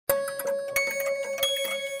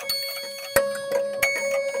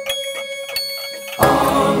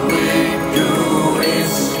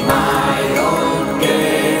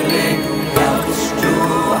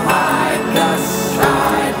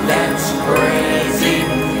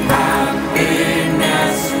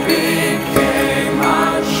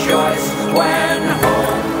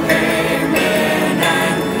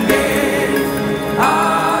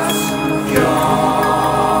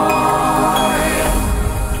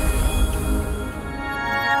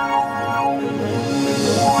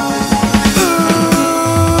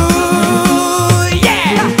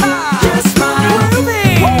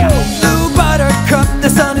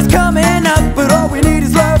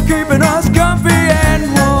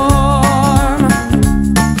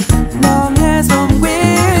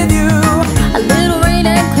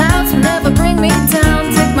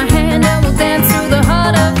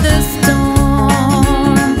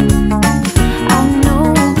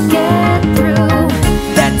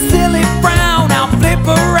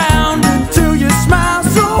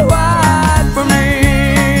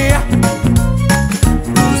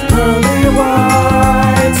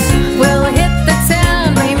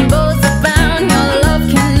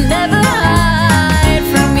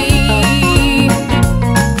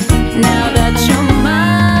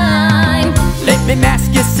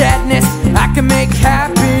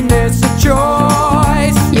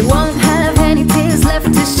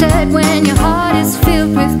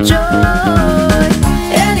joy.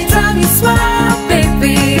 Anytime you smile,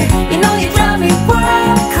 baby, you know you drive me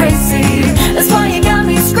wild crazy. That's why you got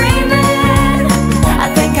me screaming. I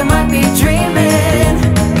think I might be dreaming.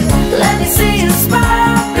 Let me see you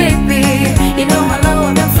smile, baby. You know how low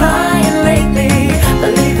I've been flying lately.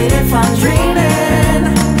 Believe it if I'm dreaming.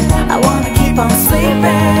 I wanna keep on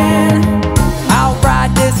sleeping. I'll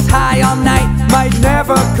ride this high all night, might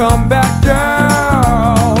never come back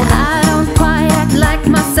down. I don't quite act like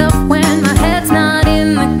myself when my head's not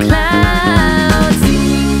in the clouds.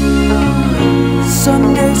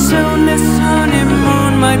 Someday soon this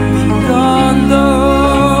honeymoon might be gone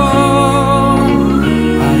though.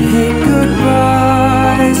 I hate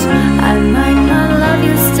goodbyes. I might not love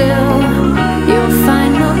you still. You'll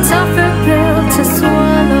find no tougher pill to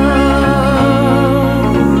swallow.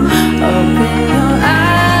 Open your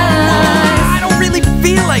eyes. I don't really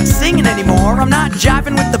feel like singing anymore. I'm not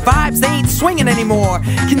jiving with the vibes, they ain't swinging anymore.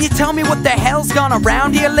 Can you tell me what the hell's gone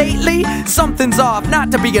around here lately? Something's off,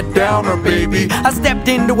 not to be a downer, baby. I stepped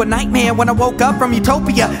into a nightmare when I woke up from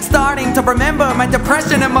utopia, starting to remember my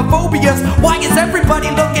depression and my phobias. Why is everybody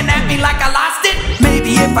looking at me like I lost it?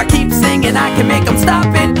 Maybe if I keep singing I can make them stop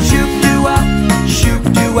it. Shoop-doo-up,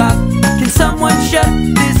 shoop-doo-up. Can someone shut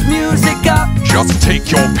this music up? Just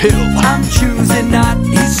take your pill. I'm choosing not.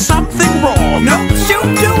 Is something wrong? No,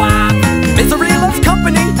 shoop-doo-up. Misery loves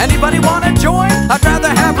company. Anybody wanna join? I'd rather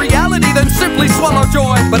have reality than simply swallow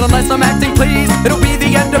joy. But unless I'm acting pleased, it'll be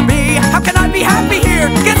the end of me. How can I be happy here?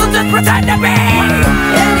 Guess I'll just pretend to be.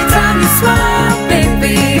 Anytime you smile,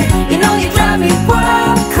 baby, you know you drive me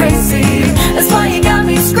wild crazy. That's why you got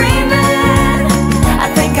me screaming. I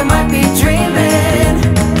think I might be dreaming.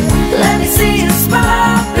 Let me see you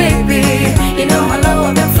smile, baby. You know how low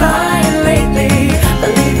I've been flying lately.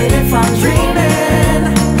 Believe it if I'm dreaming.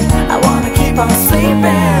 I wanna keep on sleeping.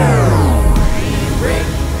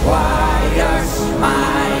 Require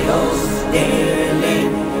smiles daily,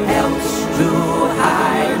 helps to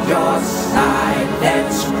hide your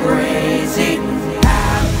silence. Crazy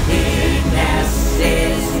happiness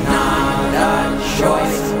is not a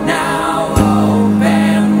choice. Now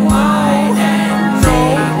open wide and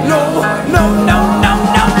take no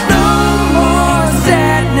more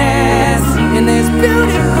sadness in this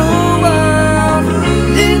beautiful world.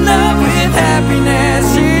 In love with happiness,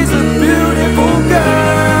 she's a beautiful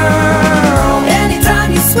girl. Anytime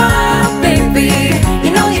you smile, baby,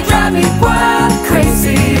 you know you drive me wild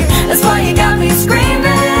crazy. That's why you got me screaming.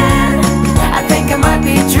 I think I might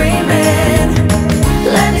be dreaming.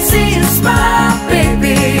 Let me see you smile,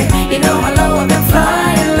 baby. You know how low I've been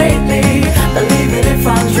flying lately. Believe it if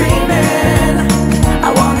I'm dreaming.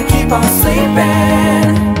 I wanna keep on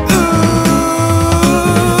sleeping.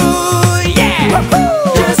 Ooh, yeah!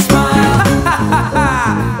 Just smile.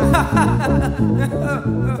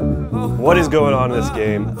 What is going on in this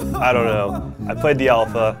game? I don't know. I played the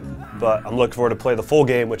alpha, but I'm looking forward to play the full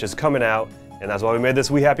game, which is coming out, and that's why we made this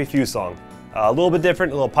We Happy Few song. A little bit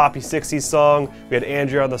different, a little poppy 60s song. We had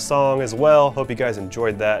Andrea on the song as well. Hope you guys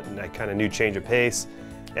enjoyed that and that kind of new change of pace.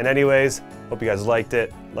 And anyways, hope you guys liked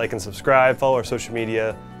it. Like and subscribe, follow our social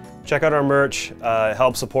media. Check out our merch. It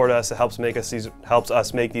helps support us. It helps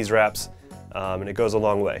us make these raps, and it goes a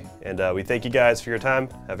long way. And we thank you guys for your time.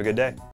 Have a good day.